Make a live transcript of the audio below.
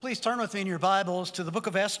Please turn with me in your Bibles to the book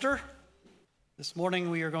of Esther. This morning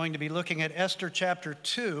we are going to be looking at Esther chapter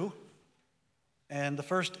 2 and the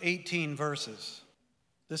first 18 verses.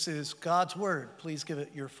 This is God's word. Please give it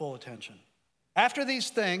your full attention. After these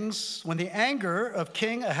things, when the anger of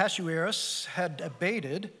King Ahasuerus had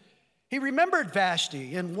abated, he remembered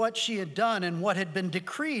Vashti and what she had done and what had been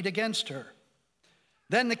decreed against her.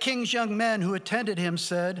 Then the king's young men who attended him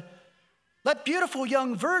said, "Let beautiful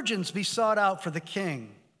young virgins be sought out for the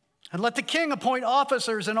king. And let the king appoint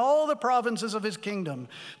officers in all the provinces of his kingdom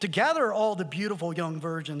to gather all the beautiful young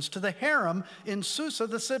virgins to the harem in Susa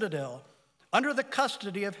the citadel, under the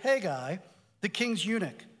custody of Haggai, the king's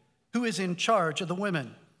eunuch, who is in charge of the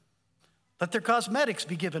women. Let their cosmetics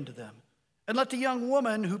be given to them, and let the young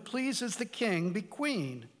woman who pleases the king be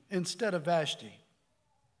queen instead of Vashti."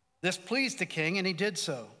 This pleased the king, and he did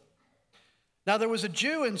so. Now there was a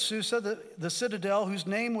Jew in Susa, the citadel, whose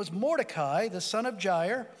name was Mordecai, the son of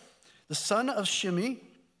Jair, the son of Shimei,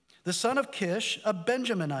 the son of Kish, a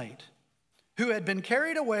Benjaminite, who had been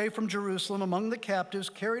carried away from Jerusalem among the captives,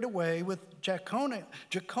 carried away with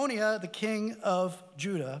Jeconiah, the king of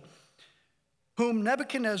Judah, whom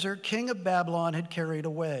Nebuchadnezzar, king of Babylon, had carried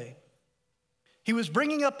away. He was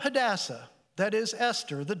bringing up Hadassah, that is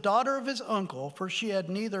Esther, the daughter of his uncle, for she had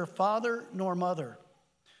neither father nor mother.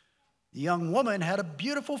 The young woman had a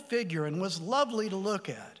beautiful figure and was lovely to look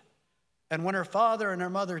at. And when her father and her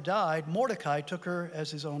mother died, Mordecai took her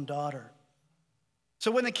as his own daughter. So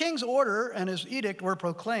when the king's order and his edict were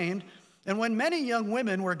proclaimed, and when many young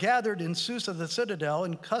women were gathered in Susa the citadel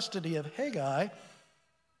in custody of Haggai,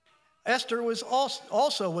 Esther was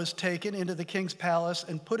also taken into the king's palace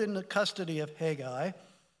and put in the custody of Haggai,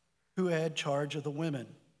 who had charge of the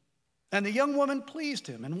women. And the young woman pleased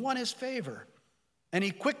him and won his favor. And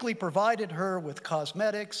he quickly provided her with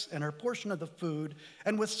cosmetics and her portion of the food,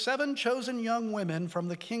 and with 7 chosen young women from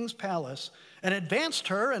the king's palace, and advanced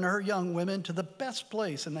her and her young women to the best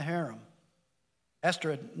place in the harem.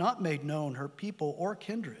 Esther had not made known her people or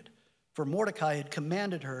kindred, for Mordecai had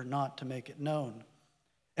commanded her not to make it known.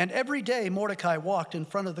 And every day Mordecai walked in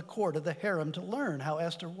front of the court of the harem to learn how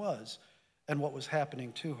Esther was and what was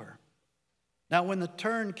happening to her. Now when the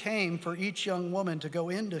turn came for each young woman to go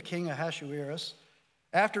into King Ahasuerus,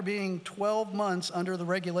 after being 12 months under the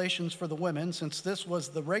regulations for the women, since this was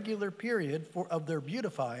the regular period of their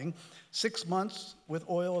beautifying, 6 months with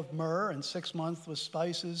oil of myrrh and 6 months with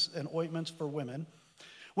spices and ointments for women,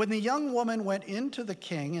 when the young woman went into the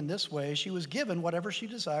king in this way, she was given whatever she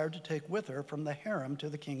desired to take with her from the harem to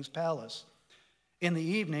the king's palace. In the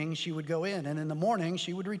evening she would go in, and in the morning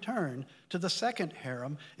she would return to the second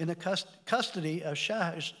harem in the custody of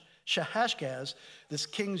Shahashgaz, this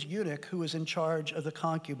king's eunuch who was in charge of the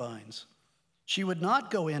concubines. She would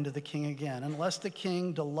not go into the king again unless the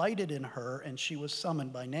king delighted in her and she was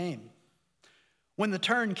summoned by name. When the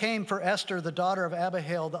turn came for Esther, the daughter of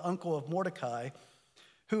Abihail, the uncle of Mordecai,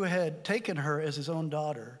 who had taken her as his own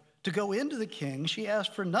daughter, to go into the king, she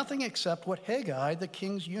asked for nothing except what Haggai, the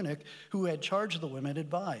king's eunuch who had charge of the women,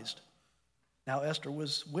 advised. Now Esther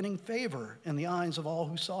was winning favor in the eyes of all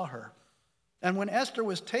who saw her. And when Esther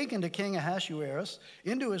was taken to King Ahasuerus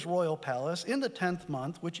into his royal palace in the 10th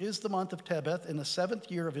month, which is the month of Tebeth, in the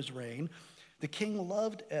 7th year of his reign, the king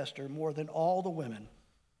loved Esther more than all the women,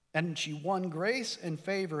 and she won grace and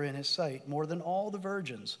favor in his sight more than all the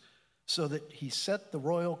virgins, so that he set the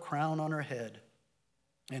royal crown on her head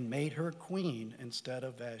and made her queen instead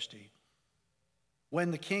of Vashti.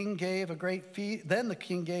 Then the king gave a great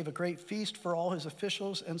feast for all his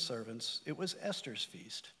officials and servants. It was Esther's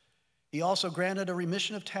feast. He also granted a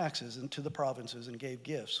remission of taxes into the provinces and gave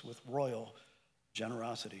gifts with royal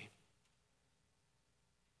generosity.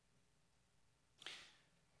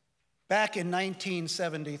 Back in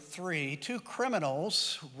 1973, 2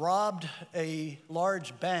 criminals robbed a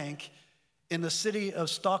large bank in the city of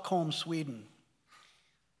Stockholm, Sweden.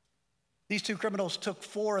 These 2 criminals took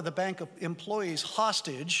 4 of the bank employees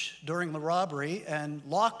hostage during the robbery and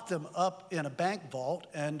locked them up in a bank vault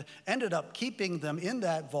and ended up keeping them in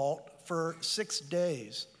that vault for 6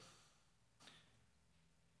 days.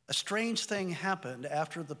 A strange thing happened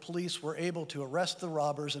after the police were able to arrest the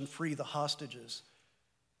robbers and free the hostages.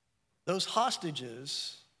 Those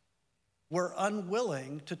hostages were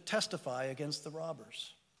unwilling to testify against the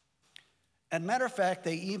robbers. And matter of fact,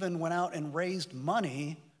 they even went out and raised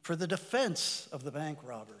money for the defense of the bank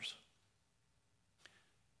robbers.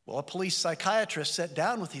 Well, a police psychiatrist sat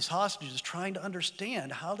down with these hostages trying to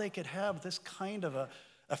understand how they could have this kind of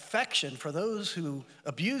affection for those who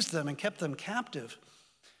abused them and kept them captive.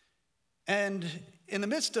 And in the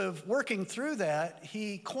midst of working through that,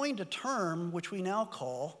 he coined a term which we now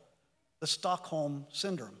call the Stockholm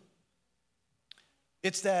Syndrome.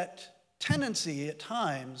 It's that tendency at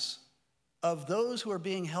times of those who are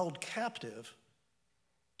being held captive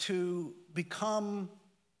to become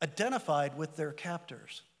identified with their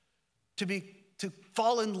captors, to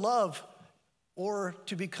fall in love or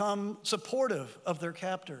to become supportive of their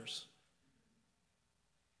captors.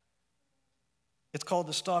 It's called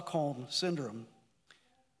the Stockholm Syndrome.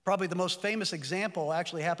 Probably the most famous example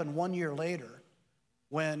actually happened 1 year later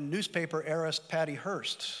when newspaper heiress Patty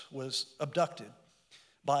Hearst was abducted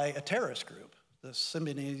by a terrorist group, the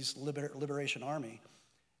Symbionese Liberation Army,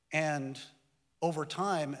 and over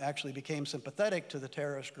time actually became sympathetic to the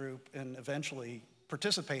terrorist group and eventually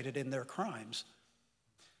participated in their crimes.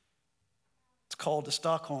 It's called the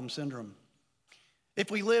Stockholm Syndrome.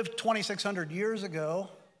 If we lived 2,600 years ago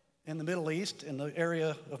in the Middle East, in the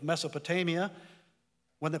area of Mesopotamia,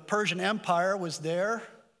 when the Persian Empire was there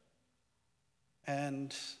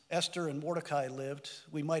and Esther and Mordecai lived,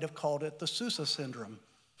 we might have called it the Susa Syndrome.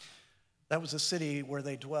 That was the city where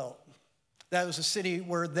they dwelt. That was a city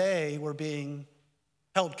where they were being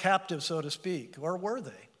held captive, so to speak, or were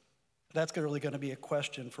they? That's really going to be a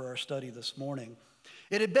question for our study this morning.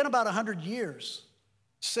 It had been about 100 years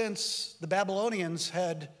since the Babylonians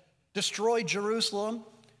had destroyed Jerusalem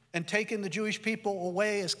and taken the Jewish people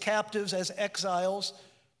away as captives, as exiles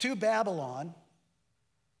to Babylon.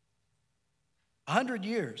 100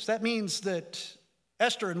 years. That means that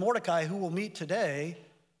Esther and Mordecai, who we'll meet today,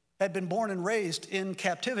 had been born and raised in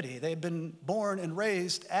captivity. They had been born and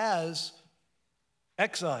raised as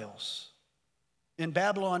exiles in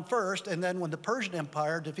Babylon first, and then when the Persian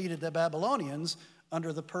Empire defeated the Babylonians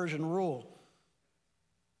under the Persian rule.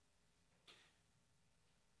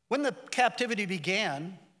 When the captivity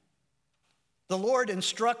began, the Lord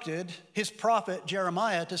instructed his prophet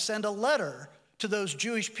Jeremiah to send a letter to those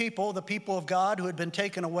Jewish people, the people of God who had been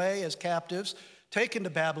taken away as captives, taken to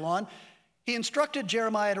Babylon. He instructed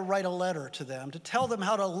Jeremiah to write a letter to them, to tell them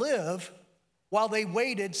how to live while they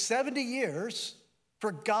waited 70 years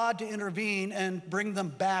for God to intervene and bring them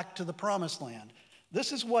back to the promised land.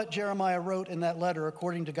 This is what Jeremiah wrote in that letter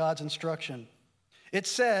according to God's instruction. It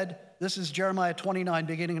said, this is Jeremiah 29,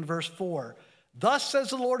 beginning in verse 4, "Thus says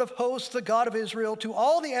the Lord of hosts, the God of Israel, to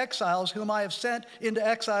all the exiles whom I have sent into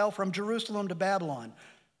exile from Jerusalem to Babylon,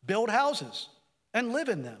 build houses and live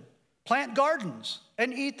in them, plant gardens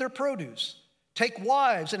and eat their produce. Take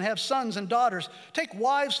wives and have sons and daughters. Take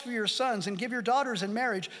wives for your sons and give your daughters in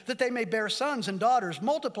marriage, that they may bear sons and daughters.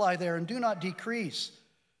 Multiply there and do not decrease.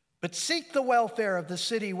 But seek the welfare of the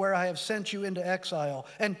city where I have sent you into exile,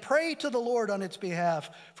 and pray to the Lord on its behalf,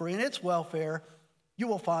 for in its welfare you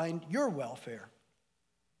will find your welfare."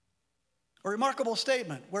 A remarkable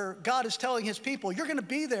statement where God is telling his people, you're going to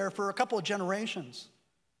be there for a couple of generations.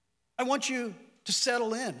 I want you to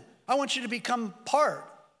settle in. I want you to become part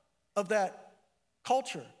of that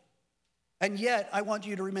culture. And yet, I want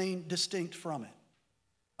you to remain distinct from it.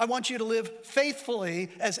 I want you to live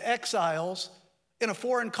faithfully as exiles in a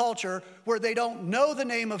foreign culture where they don't know the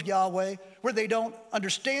name of Yahweh, where they don't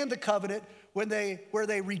understand the covenant, where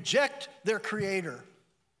they reject their Creator.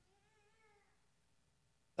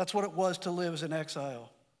 That's what it was to live as an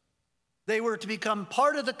exile. They were to become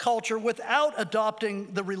part of the culture without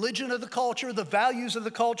adopting the religion of the culture, the values of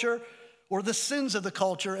the culture, or the sins of the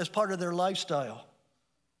culture as part of their lifestyle.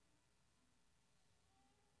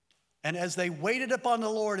 And as they waited upon the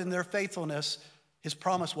Lord in their faithfulness, his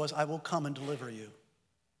promise was, I will come and deliver you.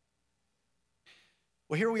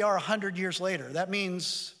 Well, here we are 100 years later. That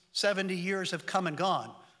means 70 years have come and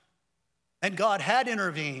gone. And God had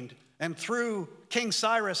intervened, and through King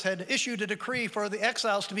Cyrus had issued a decree for the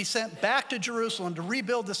exiles to be sent back to Jerusalem to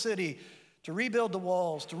rebuild the city, to rebuild the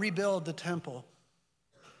walls, to rebuild the temple.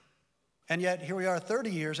 And yet here we are 30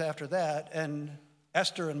 years after that, and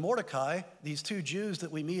Esther and Mordecai, these two Jews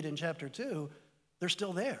that we meet in chapter 2, they're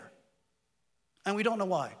still there. And we don't know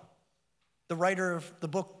why. The writer of the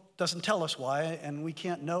book doesn't tell us why, and we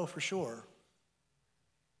can't know for sure.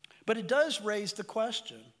 But it does raise the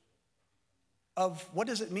question of what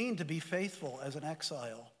does it mean to be faithful as an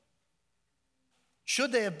exile?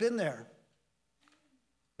 Should they have been there?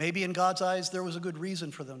 Maybe in God's eyes there was a good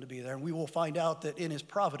reason for them to be there, and we will find out that in his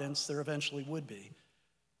providence there eventually would be.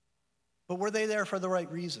 But were they there for the right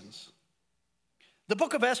reasons? The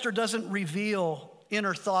book of Esther doesn't reveal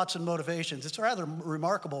inner thoughts and motivations. It's rather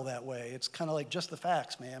remarkable that way. It's kind of like just the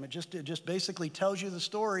facts, ma'am. It just basically tells you the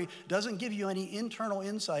story, doesn't give you any internal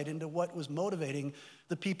insight into what was motivating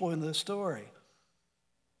the people in the story.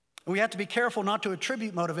 We have to be careful not to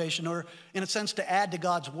attribute motivation or, in a sense, to add to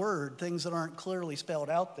God's word things that aren't clearly spelled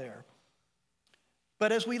out there.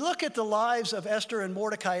 But as we look at the lives of Esther and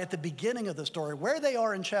Mordecai at the beginning of the story, where they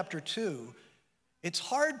are in chapter 2, it's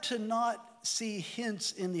hard to not see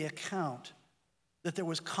hints in the account that there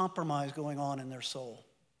was compromise going on in their soul.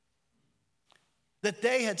 That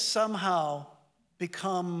they had somehow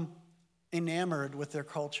become enamored with their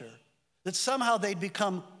culture. That somehow they'd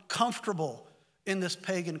become comfortable in this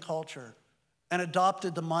pagan culture and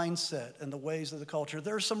adopted the mindset and the ways of the culture.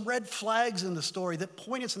 There are some red flags in the story that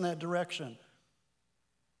point us in that direction.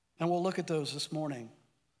 And we'll look at those this morning.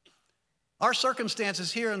 Our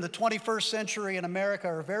circumstances here in the 21st century in America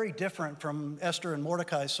are very different from Esther and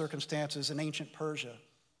Mordecai's circumstances in ancient Persia.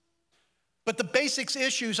 But the basics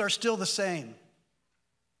issues are still the same.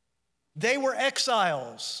 They were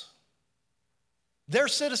exiles. Their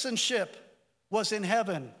citizenship was in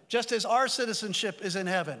heaven, just as our citizenship is in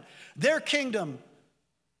heaven. Their kingdom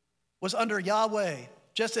was under Yahweh,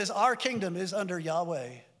 just as our kingdom is under Yahweh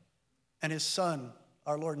and his Son,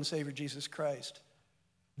 our Lord and Savior, Jesus Christ.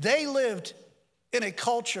 They lived in a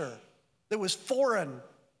culture that was foreign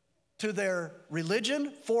to their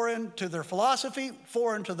religion, foreign to their philosophy,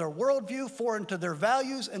 foreign to their worldview, foreign to their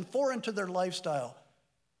values, and foreign to their lifestyle.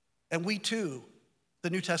 And we too, the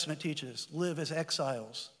New Testament teaches, live as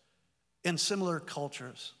exiles in similar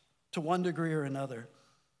cultures to one degree or another.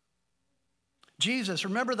 Jesus,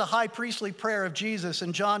 remember the high priestly prayer of Jesus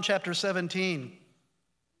in John chapter 17.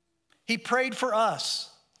 He prayed for us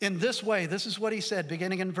in this way. This is what he said,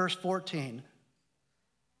 beginning in verse 14.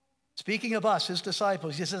 Speaking of us, his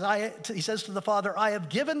disciples, he says to the Father, I have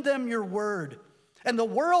given them your word, and the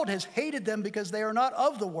world has hated them because they are not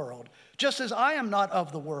of the world, just as I am not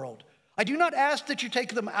of the world. I do not ask that you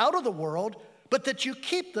take them out of the world, but that you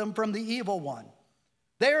keep them from the evil one.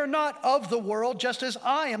 They are not of the world, just as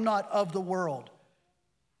I am not of the world.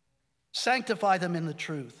 Sanctify them in the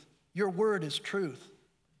truth. Your word is truth.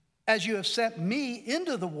 As you have sent me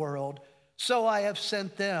into the world, so I have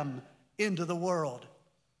sent them into the world.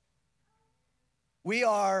 We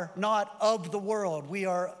are not of the world. We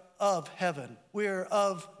are of heaven. We are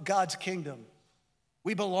of God's kingdom.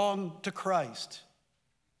 We belong to Christ.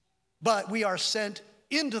 But we are sent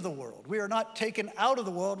into the world. We are not taken out of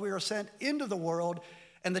the world. We are sent into the world.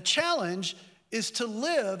 And the challenge is to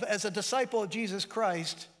live as a disciple of Jesus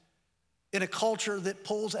Christ in a culture that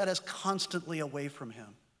pulls at us constantly away from him.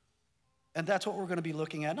 And that's what we're going to be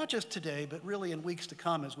looking at, not just today, but really in weeks to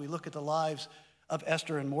come as we look at the lives of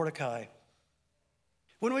Esther and Mordecai.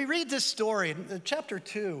 When we read this story, in chapter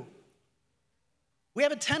 2, we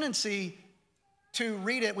have a tendency to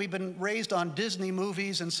read it. We've been raised on Disney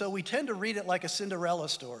movies, and so we tend to read it like a Cinderella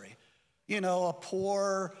story. You know, a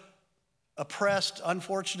poor, oppressed,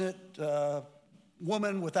 unfortunate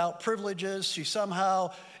woman without privileges. She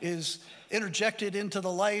somehow is interjected into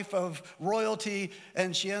the life of royalty,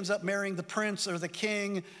 and she ends up marrying the prince or the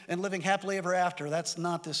king and living happily ever after. That's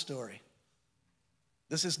not this story.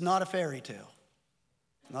 This is not a fairy tale,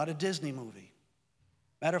 not a Disney movie.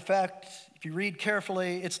 Matter of fact, if you read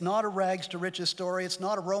carefully, it's not a rags to riches story. It's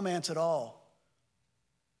not a romance at all.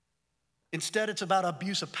 Instead, it's about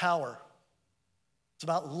abuse of power. It's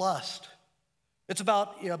about lust. It's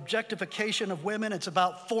about objectification of women. It's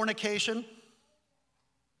about fornication.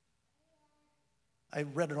 I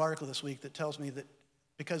read an article this week that tells me that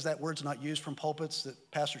because that word's not used from pulpits,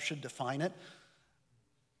 that pastors should define it.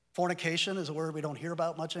 Fornication is a word we don't hear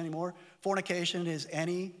about much anymore. Fornication is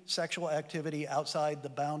any sexual activity outside the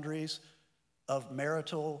boundaries of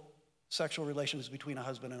marital sexual relations between a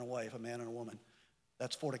husband and a wife, a man and a woman.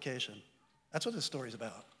 That's fornication. That's what this story's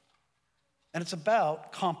about. And it's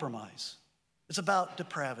about compromise. It's about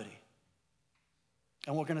depravity.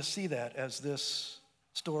 And we're going to see that as this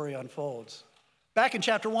story unfolds. Back in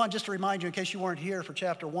chapter 1, just to remind you, in case you weren't here for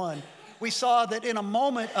chapter 1, we saw that in a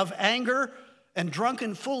moment of anger and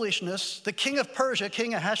drunken foolishness, the king of Persia,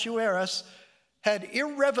 King Ahasuerus, had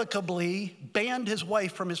irrevocably banned his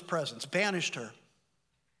wife from his presence, banished her.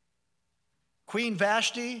 Queen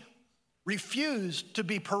Vashti refused to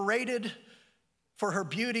be paraded for her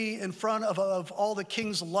beauty in front of all the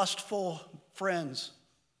king's lustful friends,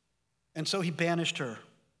 and so he banished her.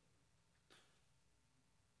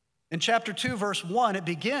 In chapter 2, verse 1, it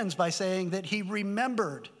begins by saying that he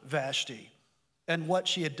remembered Vashti and what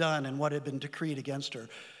she had done and what had been decreed against her.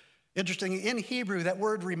 Interesting, in Hebrew, that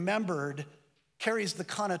word remembered carries the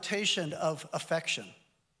connotation of affection.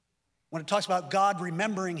 When it talks about God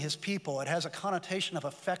remembering his people, it has a connotation of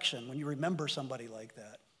affection when you remember somebody like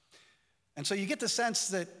that. And so you get the sense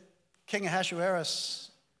that King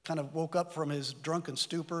Ahasuerus kind of woke up from his drunken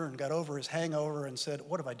stupor and got over his hangover and said,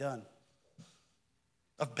 what have I done?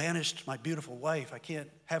 I've banished my beautiful wife. I can't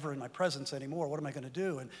have her in my presence anymore. What am I going to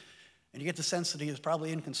do? And you get the sense that he is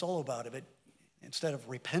probably inconsolable about it, but instead of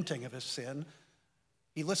repenting of his sin,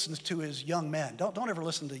 he listens to his young men. Don't ever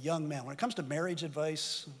listen to young men. When it comes to marriage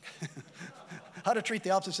advice, how to treat the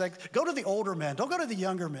opposite sex, go to the older men. Don't go to the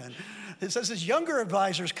younger men. It says his younger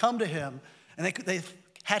advisors come to him, and they've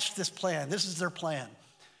hatched this plan. This is their plan.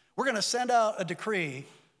 We're going to send out a decree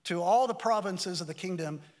to all the provinces of the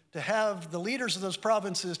kingdom to have the leaders of those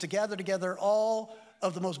provinces to gather together all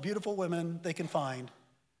of the most beautiful women they can find,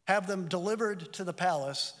 have them delivered to the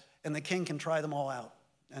palace, and the king can try them all out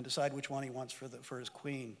and decide which one he wants for his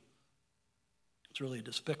queen. It's really a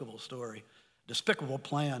despicable story, despicable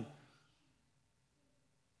plan.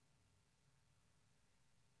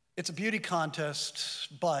 It's a beauty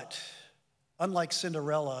contest, but unlike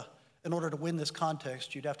Cinderella, in order to win this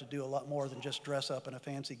contest, you'd have to do a lot more than just dress up in a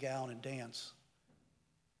fancy gown and dance.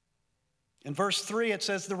 In verse 3, it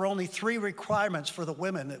says there were only 3 requirements for the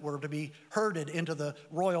women that were to be herded into the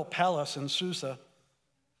royal palace in Susa.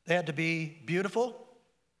 They had to be beautiful,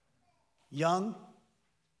 young,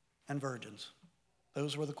 and virgins.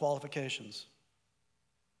 Those were the qualifications.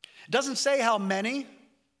 It doesn't say how many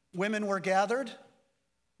women were gathered,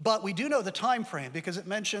 but we do know the time frame because it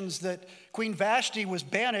mentions that Queen Vashti was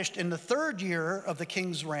banished in the 3rd year of the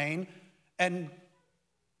king's reign, and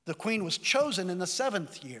the queen was chosen in the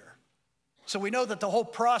 7th year. So we know that the whole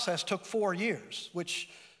process took 4 years, which,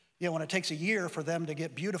 when it takes a year for them to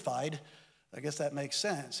get beautified, I guess that makes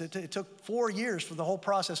sense. It took 4 years for the whole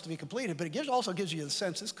process to be completed, but it also gives you the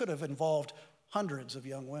sense this could have involved hundreds of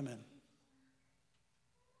young women.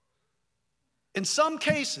 In some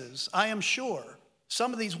cases, I am sure,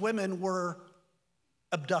 some of these women were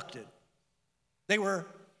abducted. They were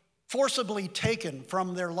forcibly taken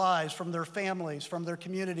from their lives, from their families, from their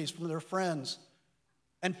communities, from their friends,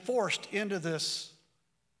 and forced into this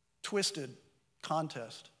twisted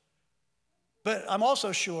contest. But I'm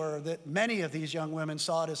also sure that many of these young women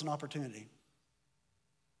saw it as an opportunity,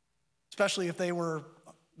 especially if they were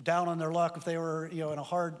down on their luck, if they were, in a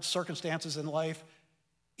hard circumstances in life.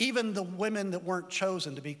 Even the women that weren't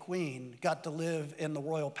chosen to be queen got to live in the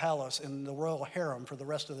royal palace, in the royal harem for the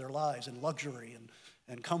rest of their lives in luxury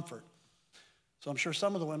and comfort. So I'm sure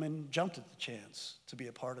some of the women jumped at the chance to be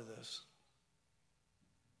a part of this.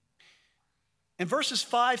 In verses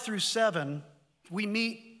 5 through 7, we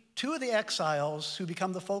meet 2 of the exiles who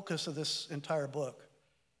become the focus of this entire book.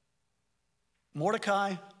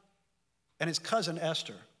 Mordecai and his cousin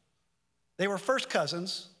Esther. They were first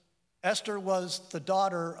cousins. Esther was the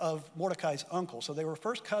daughter of Mordecai's uncle, so they were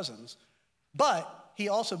first cousins. But he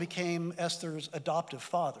also became Esther's adoptive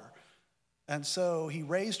father. And so he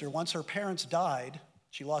raised her. Once her parents died,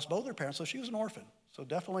 she lost both her parents, so she was an orphan. So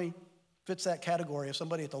definitely fits that category of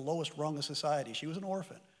somebody at the lowest rung of society. She was an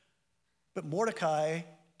orphan. But Mordecai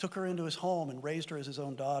took her into his home and raised her as his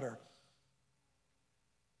own daughter.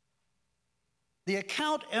 The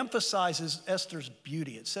account emphasizes Esther's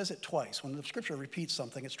beauty. It says it twice. When the scripture repeats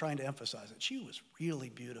something, it's trying to emphasize it. She was really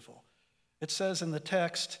beautiful. It says in the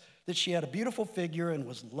text that she had a beautiful figure and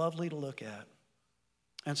was lovely to look at.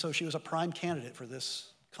 And so she was a prime candidate for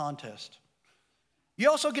this contest. You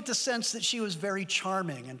also get the sense that she was very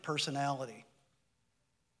charming in personality.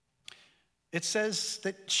 It says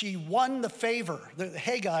that she won the favor.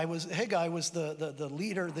 Haggai was the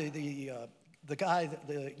leader, the guy,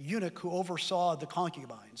 the eunuch who oversaw the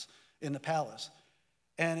concubines in the palace.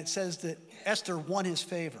 And it says that Esther won his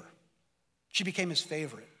favor. She became his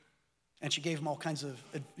favorite. And he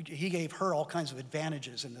gave her all kinds of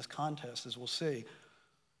advantages in this contest, as we'll see.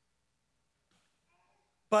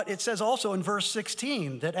 But it says also in verse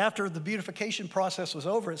 16 that after the beautification process was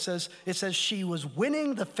over, it says she was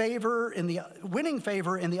winning favor in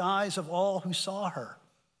the eyes of all who saw her.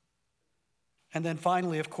 And then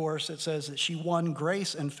finally, of course, it says that she won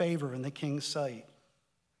grace and favor in the king's sight.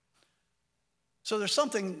 So there's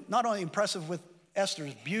something not only impressive with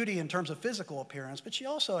Esther's beauty in terms of physical appearance, but she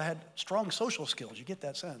also had strong social skills. You get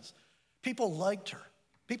that sense. People liked her.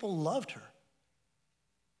 People loved her.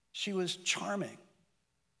 She was charming.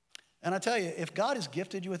 And I tell you, if God has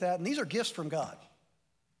gifted you with that, and these are gifts from God,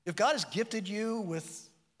 if God has gifted you with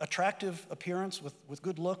attractive appearance, with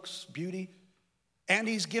good looks, beauty, and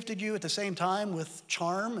he's gifted you at the same time with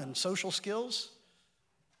charm and social skills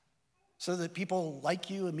so that people like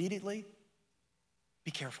you immediately, be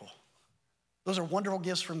careful. Those are wonderful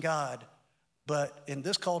gifts from God, but in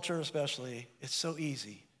this culture especially, it's so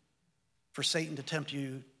easy for Satan to tempt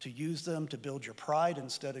you to use them to build your pride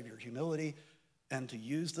instead of your humility, and to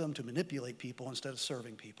use them to manipulate people instead of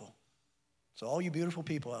serving people. So all you beautiful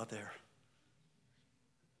people out there,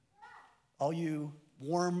 all you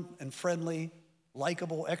warm and friendly,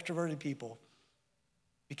 likable, extroverted people,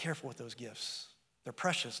 Be careful with those gifts. They're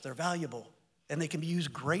precious, they're valuable, and they can be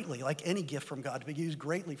used greatly, like any gift from God, to be used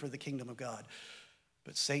greatly for the kingdom of God.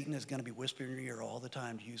 But Satan is going to be whispering in your ear all the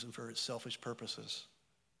time to use them for its selfish purposes.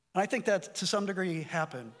 And I think that to some degree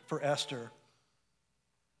happened for Esther.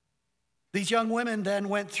 These young women then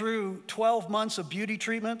went through 12 months of beauty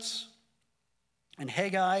treatments, and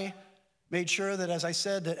Haggai made sure that, as I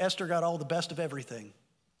said, that Esther got all the best of everything.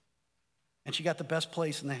 And she got the best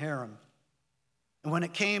place in the harem. And when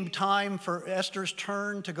it came time for Esther's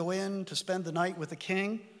turn to go in to spend the night with the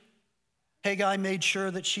king, Haggai made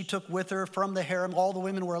sure that she took with her from the harem, all the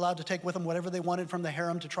women were allowed to take with them whatever they wanted from the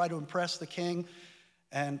harem to try to impress the king.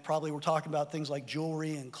 And probably we're talking about things like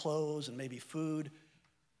jewelry and clothes and maybe food,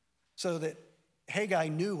 so that Haggai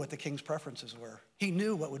knew what the king's preferences were. He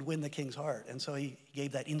knew what would win the king's heart. And so he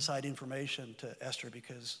gave that inside information to Esther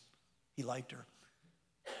because he liked her.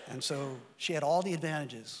 And so she had all the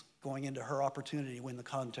advantages going into her opportunity to win the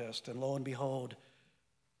contest. And lo and behold,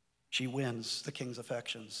 she wins the king's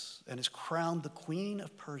affections and is crowned the queen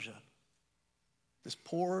of Persia. This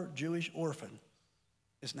poor Jewish orphan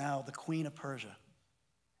is now the queen of Persia.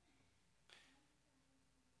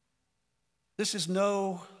 This is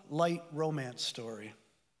no light romance story.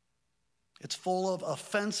 It's full of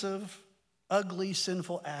offensive, ugly,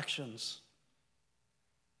 sinful actions.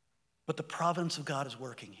 But the providence of God is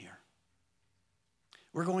working here.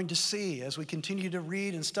 We're going to see, as we continue to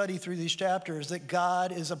read and study through these chapters, that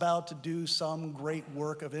God is about to do some great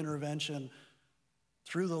work of intervention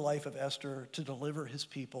through the life of Esther to deliver his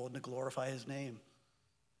people and to glorify his name.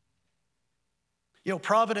 You know,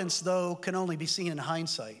 providence, though, can only be seen in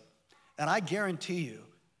hindsight. And I guarantee you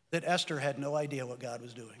that Esther had no idea what God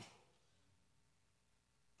was doing.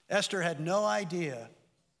 Esther had no idea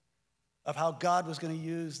of how God was going to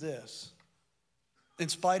use this. In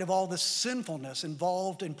spite of all the sinfulness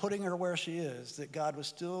involved in putting her where she is, that God was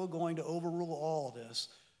still going to overrule all this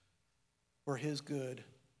for his good,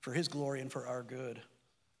 for his glory, and for our good.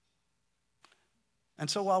 And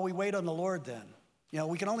so while we wait on the Lord then,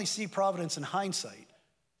 we can only see providence in hindsight.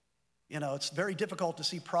 It's very difficult to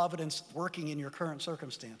see providence working in your current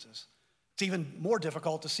circumstances. It's even more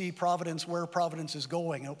difficult to see providence where providence is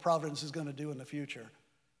going and what providence is going to do in the future.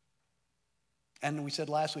 And we said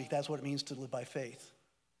last week, that's what it means to live by faith.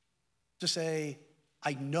 To say,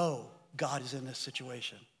 I know God is in this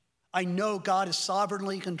situation. I know God is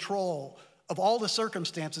sovereignly in control of all the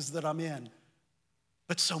circumstances that I'm in.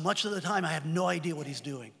 But so much of the time, I have no idea what he's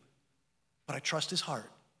doing. But I trust his heart.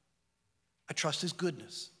 I trust his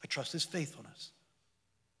goodness. I trust his faithfulness.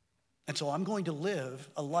 And so I'm going to live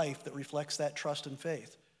a life that reflects that trust and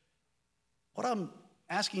faith. What I'm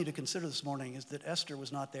asking you to consider this morning is that Esther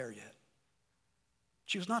was not there yet.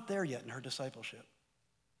 She was not there yet in her discipleship.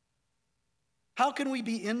 How can we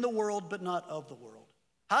be in the world but not of the world?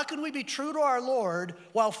 How can we be true to our Lord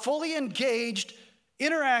while fully engaged,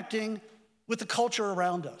 interacting with the culture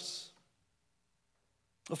around us?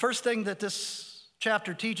 The first thing that this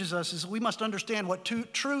chapter teaches us is we must understand what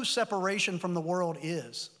true separation from the world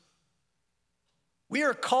is. We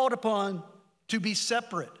are called upon to be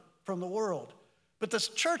separate from the world. But this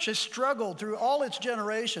church has struggled through all its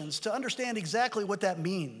generations to understand exactly what that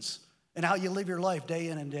means and how you live your life day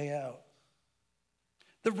in and day out.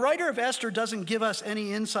 The writer of Esther doesn't give us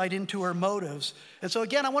any insight into her motives. And so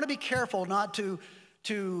again, I want to be careful not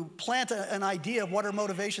to plant an idea of what her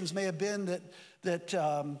motivations may have been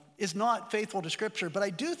that is not faithful to Scripture. But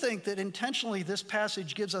I do think that intentionally this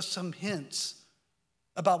passage gives us some hints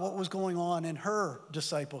about what was going on in her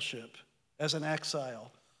discipleship as an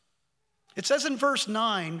exile. It says in verse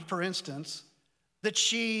 9, for instance,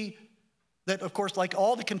 that of course, like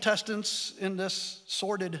all the contestants in this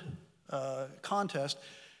sordid contest,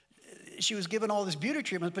 she was given all this beauty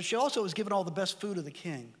treatment, but she also was given all the best food of the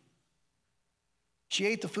king. She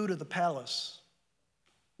ate the food of the palace,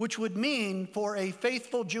 which would mean for a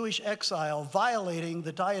faithful Jewish exile violating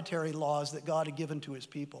the dietary laws that God had given to his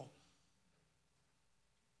people.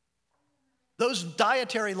 Those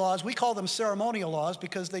dietary laws, we call them ceremonial laws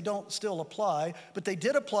because they don't still apply, but they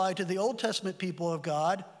did apply to the Old Testament people of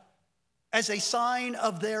God as a sign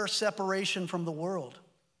of their separation from the world.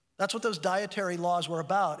 That's what those dietary laws were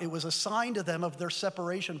about. It was a sign to them of their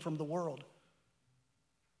separation from the world.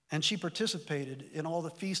 And she participated in all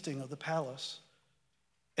the feasting of the palace.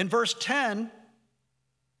 In verse 10,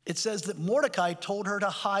 it says that Mordecai told her to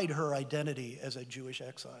hide her identity as a Jewish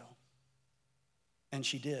exile. And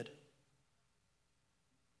she did.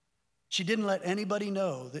 She didn't let anybody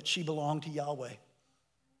know that she belonged to Yahweh,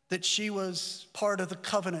 that she was part of the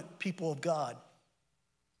covenant people of God.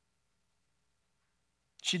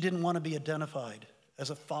 She didn't want to be identified as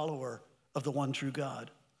a follower of the one true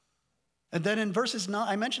God. And then in verses 9,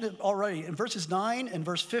 I mentioned it already, in verses 9 and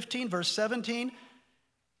verse 15, verse 17,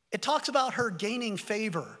 it talks about her gaining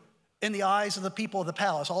favor in the eyes of the people of the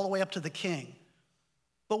palace, all the way up to the king.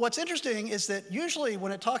 But what's interesting is that usually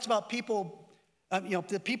when it talks about people,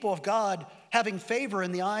 the people of God having favor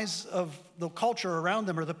in the eyes of the culture around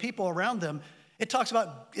them or the people around them, it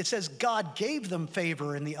says God gave them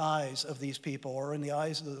favor in the eyes of these people or in the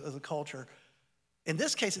eyes of the culture. In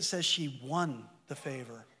this case, it says she won the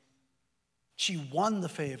favor. She won the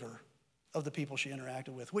favor of the people she interacted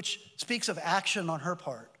with, which speaks of action on her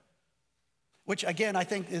part. Which, again, I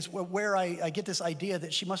think is where I get this idea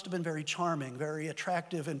that she must have been very charming, very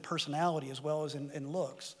attractive in personality as well as in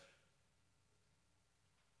looks.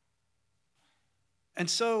 And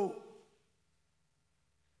so,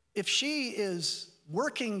 if she is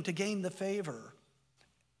working to gain the favor,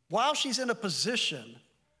 while she's in a position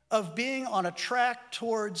of being on a track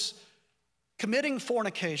towards committing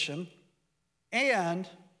fornication and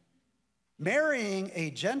marrying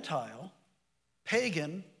a Gentile,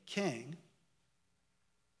 pagan king,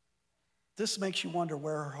 this makes you wonder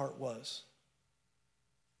where her heart was.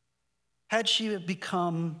 Had she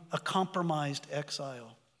become a compromised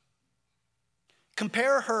exile?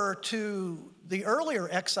 Compare her to the earlier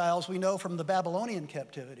exiles we know from the Babylonian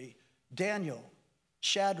captivity: Daniel,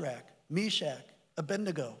 Shadrach, Meshach,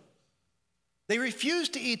 Abednego. They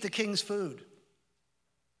refused to eat the king's food,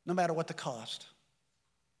 no matter what the cost.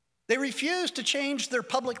 They refused to change their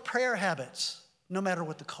public prayer habits, no matter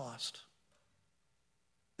what the cost.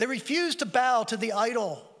 They refused to bow to the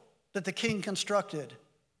idol that the king constructed,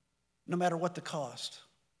 no matter what the cost.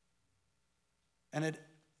 And it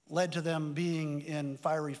led to them being in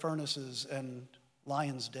fiery furnaces and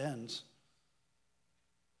lions' dens.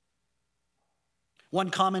 One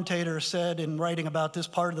commentator said, in writing about this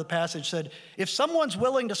part of the passage, said, if someone's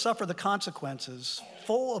willing to suffer the consequences,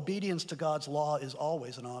 full obedience to God's law is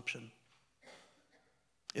always an option.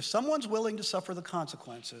 If someone's willing to suffer the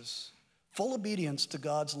consequences, full obedience to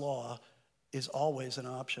God's law is always an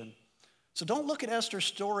option. So don't look at Esther's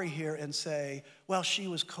story here and say, well, she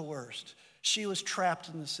was coerced. She was trapped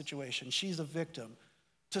in this situation. She's a victim.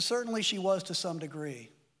 Certainly she was to some degree.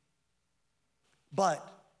 But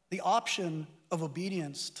the option of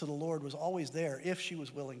obedience to the Lord was always there if she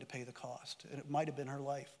was willing to pay the cost. And it might have been her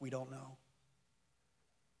life. We don't know.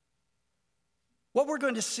 What we're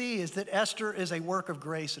going to see is that Esther is a work of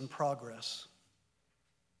grace in progress.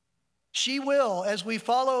 She will, as we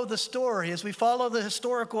follow the story, as we follow the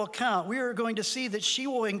historical account, we are going to see that she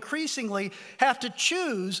will increasingly have to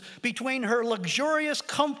choose between her luxurious,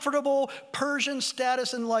 comfortable Persian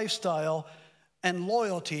status and lifestyle and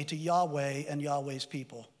loyalty to Yahweh and Yahweh's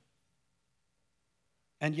people.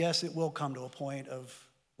 And yes, it will come to a point of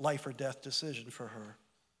life or death decision for her.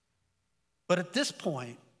 But at this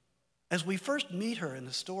point, as we first meet her in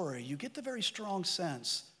the story, you get the very strong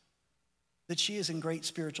sense that she is in great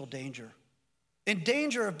spiritual danger, in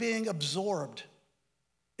danger of being absorbed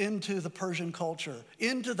into the Persian culture,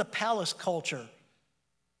 into the palace culture,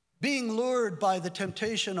 being lured by the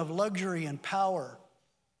temptation of luxury and power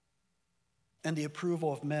and the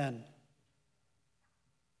approval of men.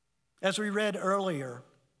 As we read earlier,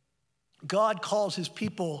 God calls his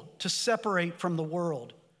people to separate from the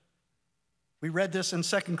world. We read this in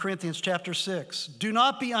 2 Corinthians chapter 6. Do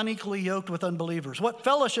not be unequally yoked with unbelievers. What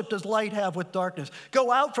fellowship does light have with darkness?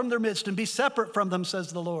 Go out from their midst and be separate from them,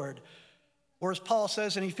 says the Lord. Or as Paul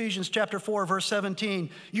says in Ephesians chapter 4, verse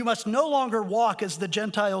 17, you must no longer walk as the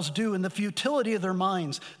Gentiles do in the futility of their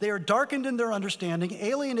minds. They are darkened in their understanding,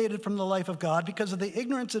 alienated from the life of God because of the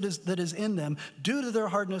ignorance that is in them due to their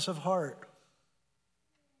hardness of heart.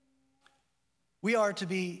 We are to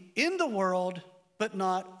be in the world, but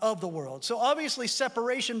not of the world. So obviously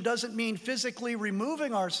separation doesn't mean physically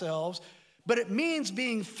removing ourselves, but it means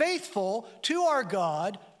being faithful to our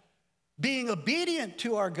God, being obedient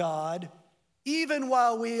to our God, even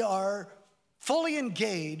while we are fully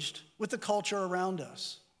engaged with the culture around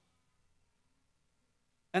us.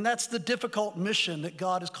 And that's the difficult mission that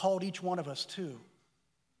God has called each one of us to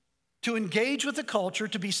engage with the culture,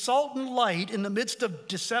 to be salt and light in the midst of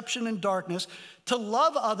deception and darkness, to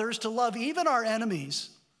love others, to love even our enemies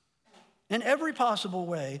in every possible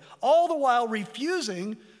way, all the while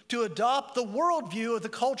refusing to adopt the worldview of the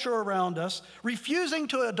culture around us, refusing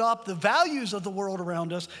to adopt the values of the world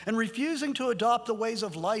around us, and refusing to adopt the ways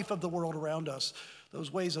of life of the world around us,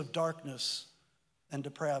 those ways of darkness and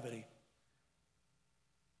depravity.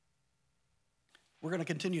 We're going to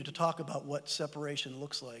continue to talk about what separation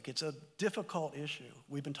looks like. It's a difficult issue.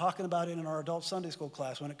 We've been talking about it in our adult Sunday school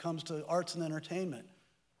class when it comes to arts and entertainment.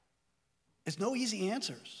 It's no easy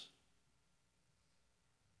answers.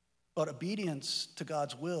 But obedience to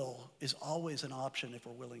God's will is always an option if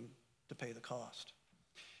we're willing to pay the cost.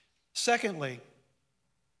 Secondly,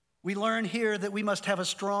 we learn here that we must have a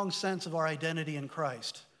strong sense of our identity in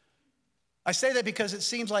Christ. I say that because it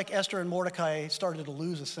seems like Esther and Mordecai started to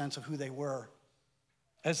lose a sense of who they were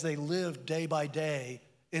as they lived day by day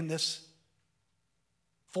in this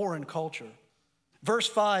foreign culture. Verse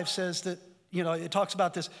 5 says that, it talks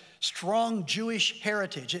about this strong Jewish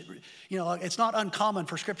heritage. It's not uncommon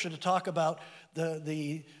for Scripture to talk about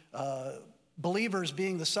the believers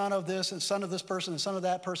being the son of this and son of this person and son of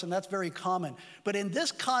that person. That's very common. But in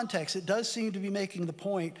this context, it does seem to be making the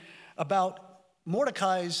point about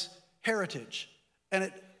Mordecai's heritage. And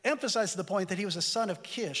it emphasizes the point that he was a son of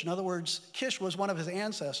Kish. In other words, Kish was one of his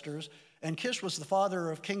ancestors, and Kish was the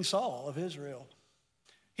father of King Saul of Israel.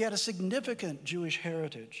 He had a significant Jewish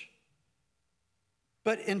heritage.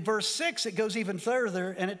 But in verse 6, it goes even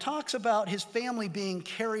further, and it talks about his family being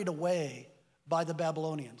carried away by the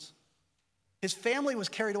Babylonians. His family was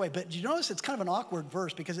carried away. But you notice it's kind of an awkward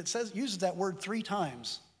verse because it uses that word 3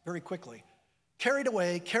 times very quickly. Carried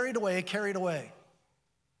away, carried away, carried away.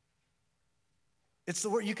 It's the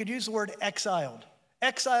word, you could use the word exiled.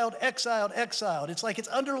 Exiled, exiled, exiled. It's like it's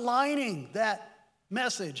underlining that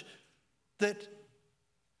message that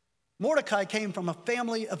Mordecai came from a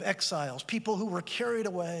family of exiles, people who were carried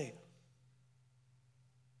away.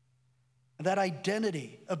 And that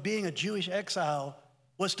identity of being a Jewish exile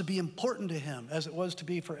was to be important to him as it was to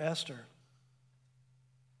be for Esther.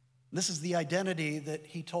 This is the identity that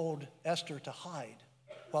he told Esther to hide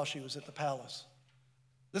while she was at the palace.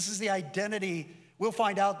 This is the identity. We'll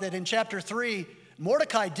find out that in chapter 3,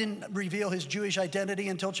 Mordecai didn't reveal his Jewish identity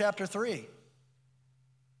until chapter 3.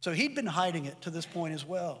 So he'd been hiding it to this point as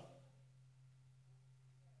well.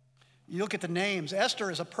 You look at the names.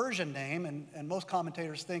 Esther is a Persian name, and most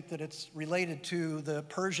commentators think that it's related to the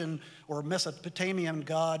Persian or Mesopotamian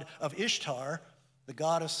god of Ishtar, the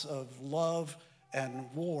goddess of love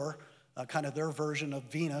and war, kind of their version of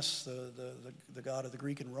Venus, the god of the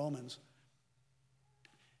Greek and Romans.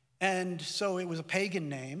 And so it was a pagan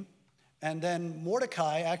name. And then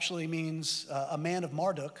Mordecai actually means a man of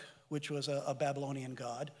Marduk, which was a Babylonian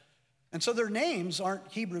god. And so their names aren't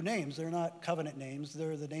Hebrew names. They're not covenant names.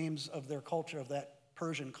 They're the names of their culture, of that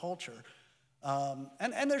Persian culture.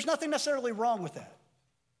 And there's nothing necessarily wrong with that.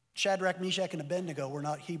 Shadrach, Meshach, and Abednego were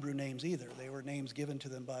not Hebrew names either. They were names given to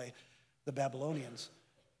them by the Babylonians.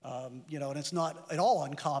 And it's not at all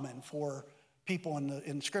uncommon for people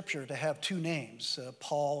in Scripture to have 2 names,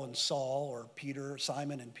 Paul and Saul, or Peter,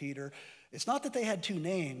 Simon and Peter. It's not that they had 2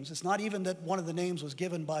 names. It's not even that one of the names was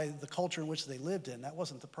given by the culture in which they lived in. That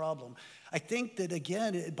wasn't the problem. I think that,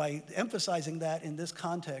 again, by emphasizing that in this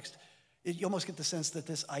context, you almost get the sense that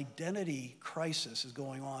this identity crisis is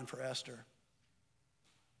going on for Esther.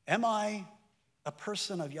 Am I a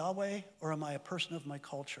person of Yahweh, or am I a person of my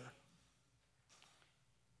culture?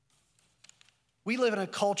 We live in a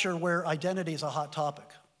culture where identity is a hot topic.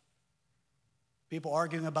 People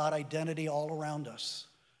arguing about identity all around us.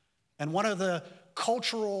 And one of the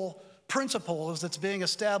cultural principles that's being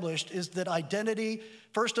established is that identity,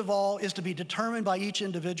 first of all, is to be determined by each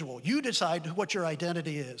individual. You decide what your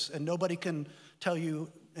identity is, and nobody can tell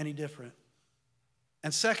you any different.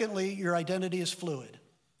 And secondly, your identity is fluid.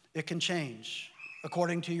 It can change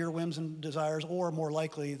according to your whims and desires, or more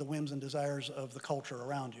likely, the whims and desires of the culture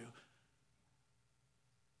around you.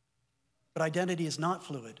 But identity is not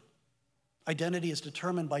fluid. Identity is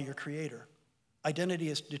determined by your Creator. Identity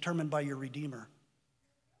is determined by your Redeemer.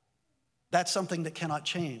 That's something that cannot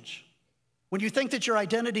change. When you think that your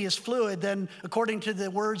identity is fluid, then according to the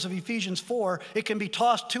words of Ephesians 4, it can be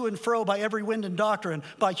tossed to and fro by every wind and doctrine,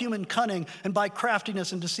 by human cunning, and by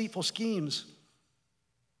craftiness and deceitful schemes.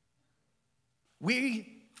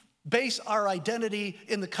 We base our identity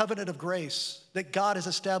in the covenant of grace that God has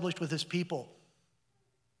established with his people.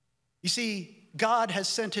 You see, God has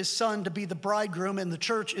sent his Son to be the bridegroom, and the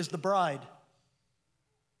church is the bride.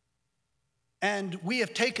 And we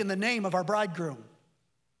have taken the name of our bridegroom.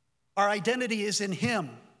 Our identity is in him.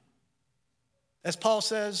 As Paul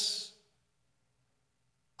says,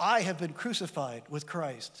 I have been crucified with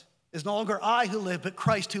Christ. It's no longer I who live, but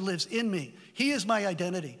Christ who lives in me. He is my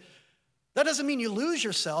identity. That doesn't mean you lose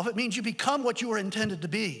yourself. It means you become what you were intended to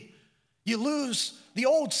be. You lose the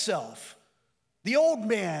old self, the old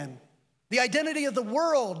man, the identity of the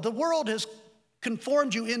world has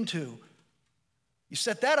conformed you into. You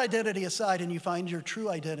set that identity aside and you find your true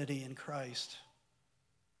identity in Christ.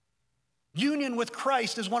 Union with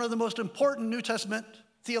Christ is one of the most important New Testament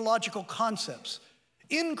theological concepts.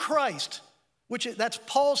 In Christ, That's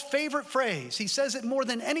Paul's favorite phrase. He says it more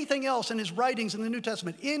than anything else in his writings in the New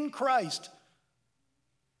Testament. In Christ.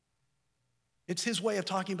 It's his way of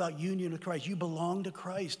talking about union with Christ. You belong to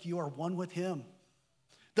Christ. You are one with him.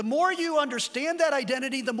 The more you understand that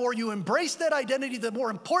identity, the more you embrace that identity, the more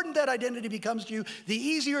important that identity becomes to you, the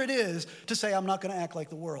easier it is to say, I'm not going to act like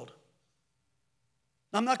the world.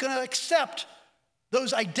 I'm not going to accept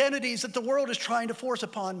those identities that the world is trying to force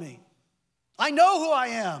upon me. I know who I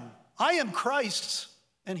am. I am Christ's,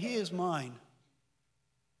 and he is mine.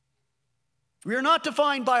 We are not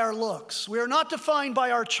defined by our looks. We are not defined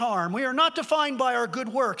by our charm. We are not defined by our good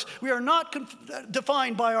works. We are not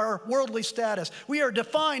defined by our worldly status. We are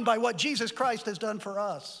defined by what Jesus Christ has done for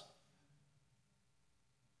us.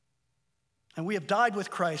 And we have died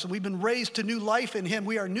with Christ, and we've been raised to new life in him.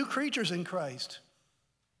 We are new creatures in Christ.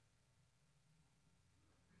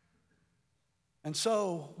 And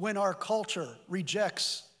so, when our culture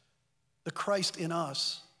rejects the Christ in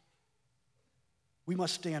us, we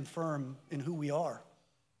must stand firm in who we are.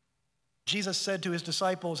 Jesus said to his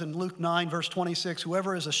disciples in Luke 9, verse 26,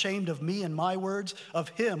 whoever is ashamed of me and my words, of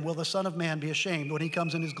him will the Son of Man be ashamed when he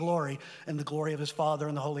comes in his glory and the glory of his Father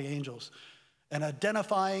and the holy angels. An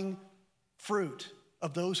identifying fruit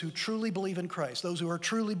of those who truly believe in Christ, those who are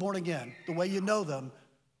truly born again, the way you know them,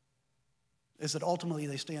 is that ultimately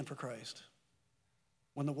they stand for Christ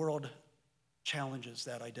when the world challenges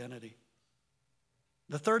that identity.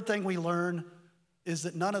 The third thing we learn is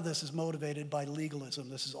that none of this is motivated by legalism.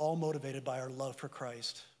 This is all motivated by our love for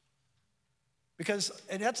Christ.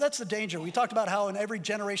 And that's the danger. We talked about how in every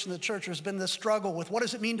generation of the church there's been this struggle with what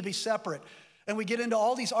does it mean to be separate? And we get into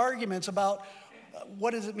all these arguments about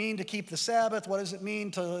what does it mean to keep the Sabbath? What does it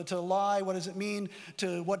mean to lie? What does it mean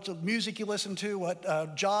to what music you listen to?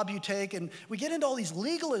 What job you take? And we get into all these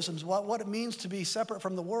legalisms, what it means to be separate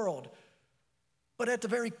from the world. But at the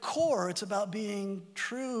very core, it's about being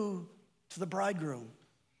true to the bridegroom,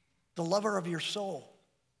 the lover of your soul.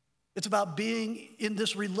 It's about being in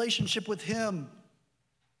this relationship with him.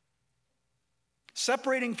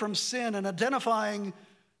 Separating from sin and identifying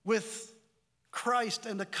with Christ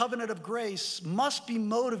and the covenant of grace must be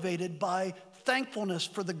motivated by thankfulness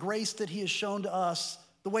for the grace that he has shown to us,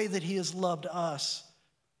 the way that he has loved us,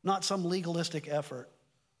 not some legalistic effort.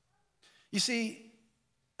 You see,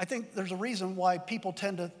 I think there's a reason why people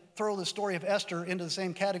tend to throw the story of Esther into the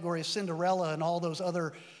same category as Cinderella and all those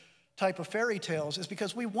other type of fairy tales, is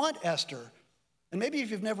because we want Esther. And maybe if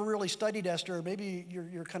you've never really studied Esther, maybe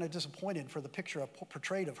you're kind of disappointed for the picture I've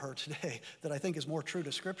portrayed of her today that I think is more true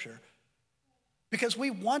to Scripture. Because we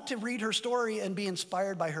want to read her story and be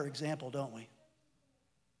inspired by her example, don't we?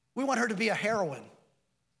 We want her to be a heroine.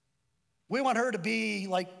 We want her to be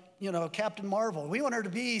like, Captain Marvel. We want her to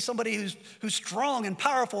be somebody who's strong and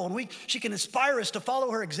powerful, and she can inspire us to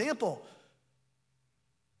follow her example.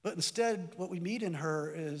 But instead, what we meet in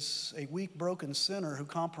her is a weak, broken sinner who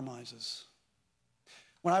compromises.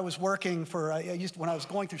 When I was when I was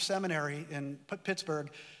going through seminary in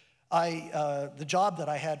Pittsburgh, the job that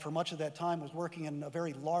I had for much of that time was working in a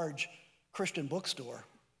very large Christian bookstore.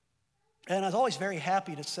 And I was always very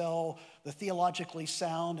happy to sell the theologically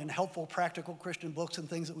sound and helpful, practical Christian books and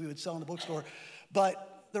things that we would sell in the bookstore.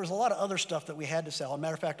 But there was a lot of other stuff that we had to sell. As a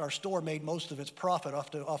matter of fact, our store made most of its profit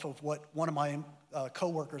off of what one of my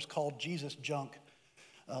coworkers called Jesus junk,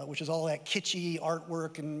 which is all that kitschy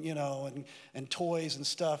artwork and toys and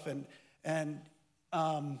stuff. And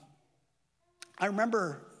I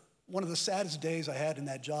remember one of the saddest days I had in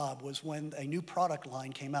that job was when a new product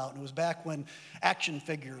line came out. And it was back when action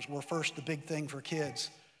figures were first the big thing for kids.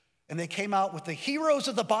 And they came out with the Heroes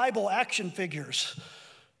of the Bible action figures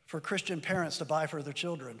for Christian parents to buy for their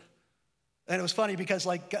children. And it was funny because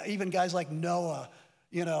even guys like Noah,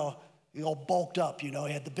 he all bulked up, he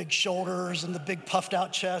had the big shoulders and the big puffed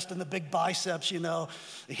out chest and the big biceps, the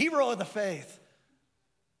hero of the faith.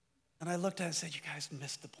 And I looked at it and said, you guys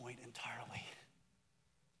missed the point entirely.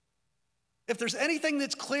 If there's anything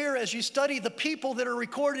that's clear as you study the people that are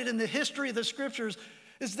recorded in the history of the Scriptures,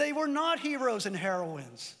 is they were not heroes and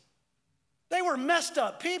heroines. They were messed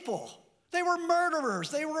up people. They were murderers.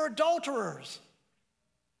 They were adulterers.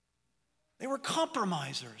 They were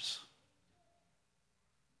compromisers.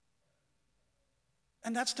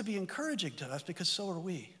 And that's to be encouraging to us because so are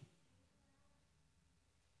we.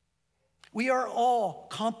 We are all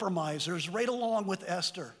compromisers right along with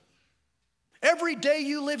Esther. Every day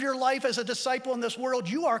you live your life as a disciple in this world,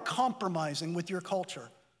 you are compromising with your culture.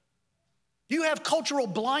 You have cultural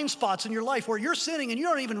blind spots in your life where you're sinning and you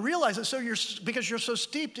don't even realize it because you're so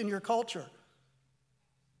steeped in your culture.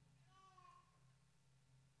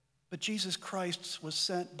 But Jesus Christ was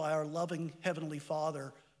sent by our loving Heavenly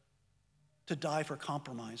Father to die for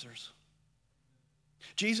compromisers.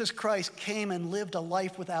 Jesus Christ came and lived a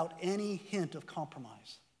life without any hint of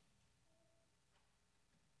compromise.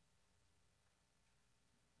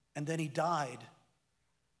 And then he died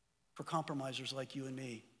for compromisers like you and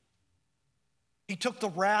me. He took the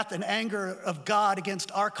wrath and anger of God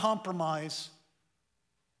against our compromise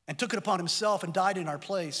and took it upon himself and died in our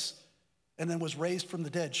place, and then was raised from the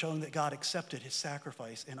dead, showing that God accepted his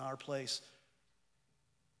sacrifice in our place.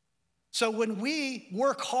 So when we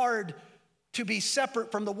work hard to be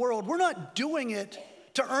separate from the world, we're not doing it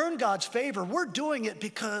to earn God's favor. We're doing it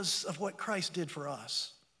because of what Christ did for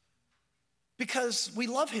us. Because we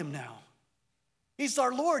love him now. He's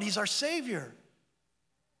our Lord. He's our Savior.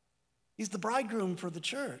 He's the bridegroom for the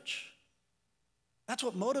church. That's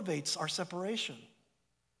what motivates our separation.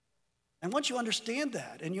 And once you understand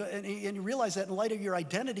that and you realize that in light of your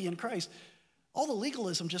identity in Christ, all the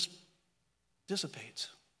legalism just dissipates.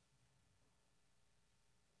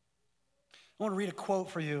 I want to read a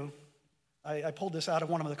quote for you. I pulled this out of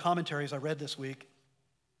one of the commentaries I read this week.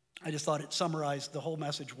 I just thought it summarized the whole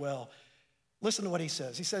message well. Listen to what he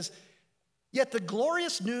says. He says, "Yet the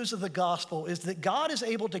glorious news of the gospel is that God is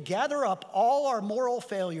able to gather up all our moral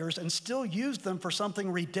failures and still use them for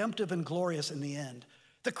something redemptive and glorious in the end.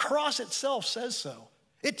 The cross itself says so.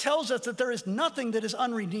 It tells us that there is nothing that is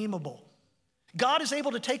unredeemable. God is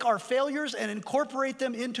able to take our failures and incorporate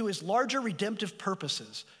them into his larger redemptive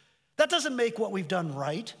purposes. That doesn't make what we've done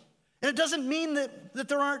right. And it doesn't mean that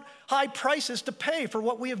there aren't high prices to pay for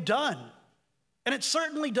what we have done. And it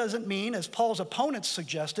certainly doesn't mean, as Paul's opponents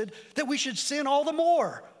suggested, that we should sin all the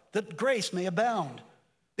more, that grace may abound.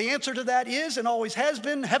 The answer to that is, and always has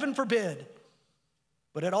been, heaven forbid.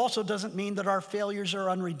 But it also doesn't mean that our failures are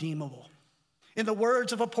unredeemable. In the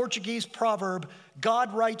words of a Portuguese proverb,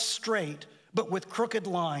 God writes straight, but with crooked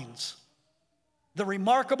lines. The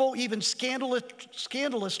remarkable, even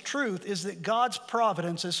scandalous truth is that God's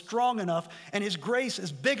providence is strong enough and his grace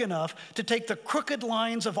is big enough to take the crooked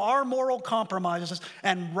lines of our moral compromises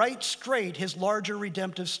and write straight his larger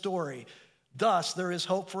redemptive story. Thus, there is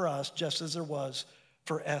hope for us, just as there was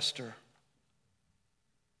for Esther.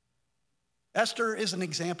 Esther is an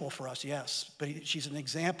example for us, yes, but she's an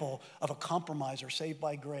example of a compromiser saved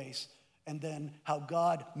by grace, and then how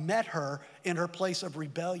God met her in her place of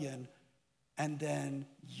rebellion and then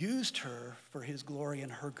used her for his glory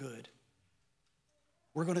and her good.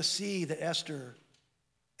 We're going to see that Esther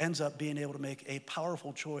ends up being able to make a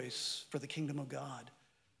powerful choice for the kingdom of God.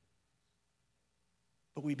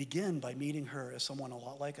 But we begin by meeting her as someone a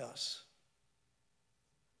lot like us.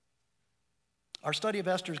 Our study of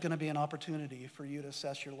Esther is going to be an opportunity for you to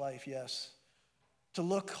assess your life, yes. To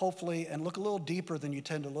look, hopefully, and look a little deeper than you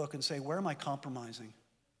tend to look and say, where am I compromising?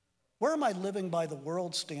 Where am I living by the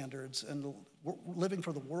world's standards and living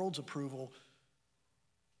for the world's approval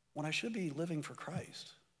when I should be living for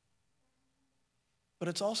Christ? But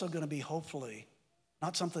it's also going to be, hopefully,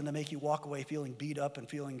 not something to make you walk away feeling beat up and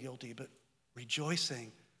feeling guilty, but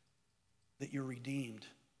rejoicing that you're redeemed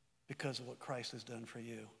because of what Christ has done for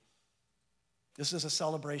you. This is a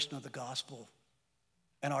celebration of the gospel.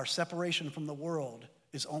 And our separation from the world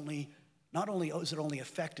is not only is it only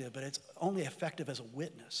effective, but it's only effective as a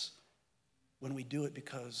witness when we do it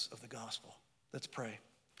because of the gospel. Let's pray.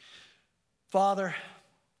 Father,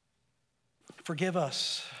 forgive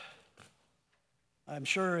us. I'm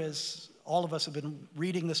sure as all of us have been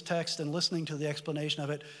reading this text and listening to the explanation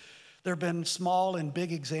of it, there have been small and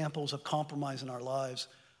big examples of compromise in our lives.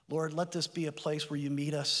 Lord, let this be a place where you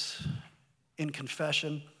meet us in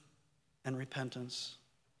confession and repentance.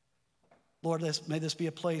 Lord, may this be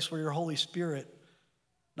a place where your Holy Spirit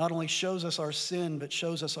not only shows us our sin, but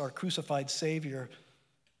shows us our crucified Savior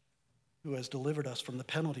who has delivered us from the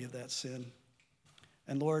penalty of that sin.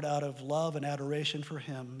 And Lord, out of love and adoration for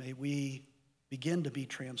him, may we begin to be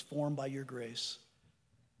transformed by your grace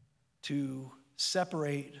to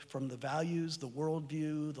separate from the values, the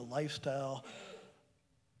worldview, the lifestyle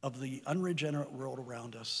of the unregenerate world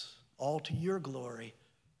around us, all to your glory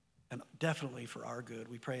and definitely for our good.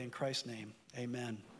 We pray in Christ's name, amen.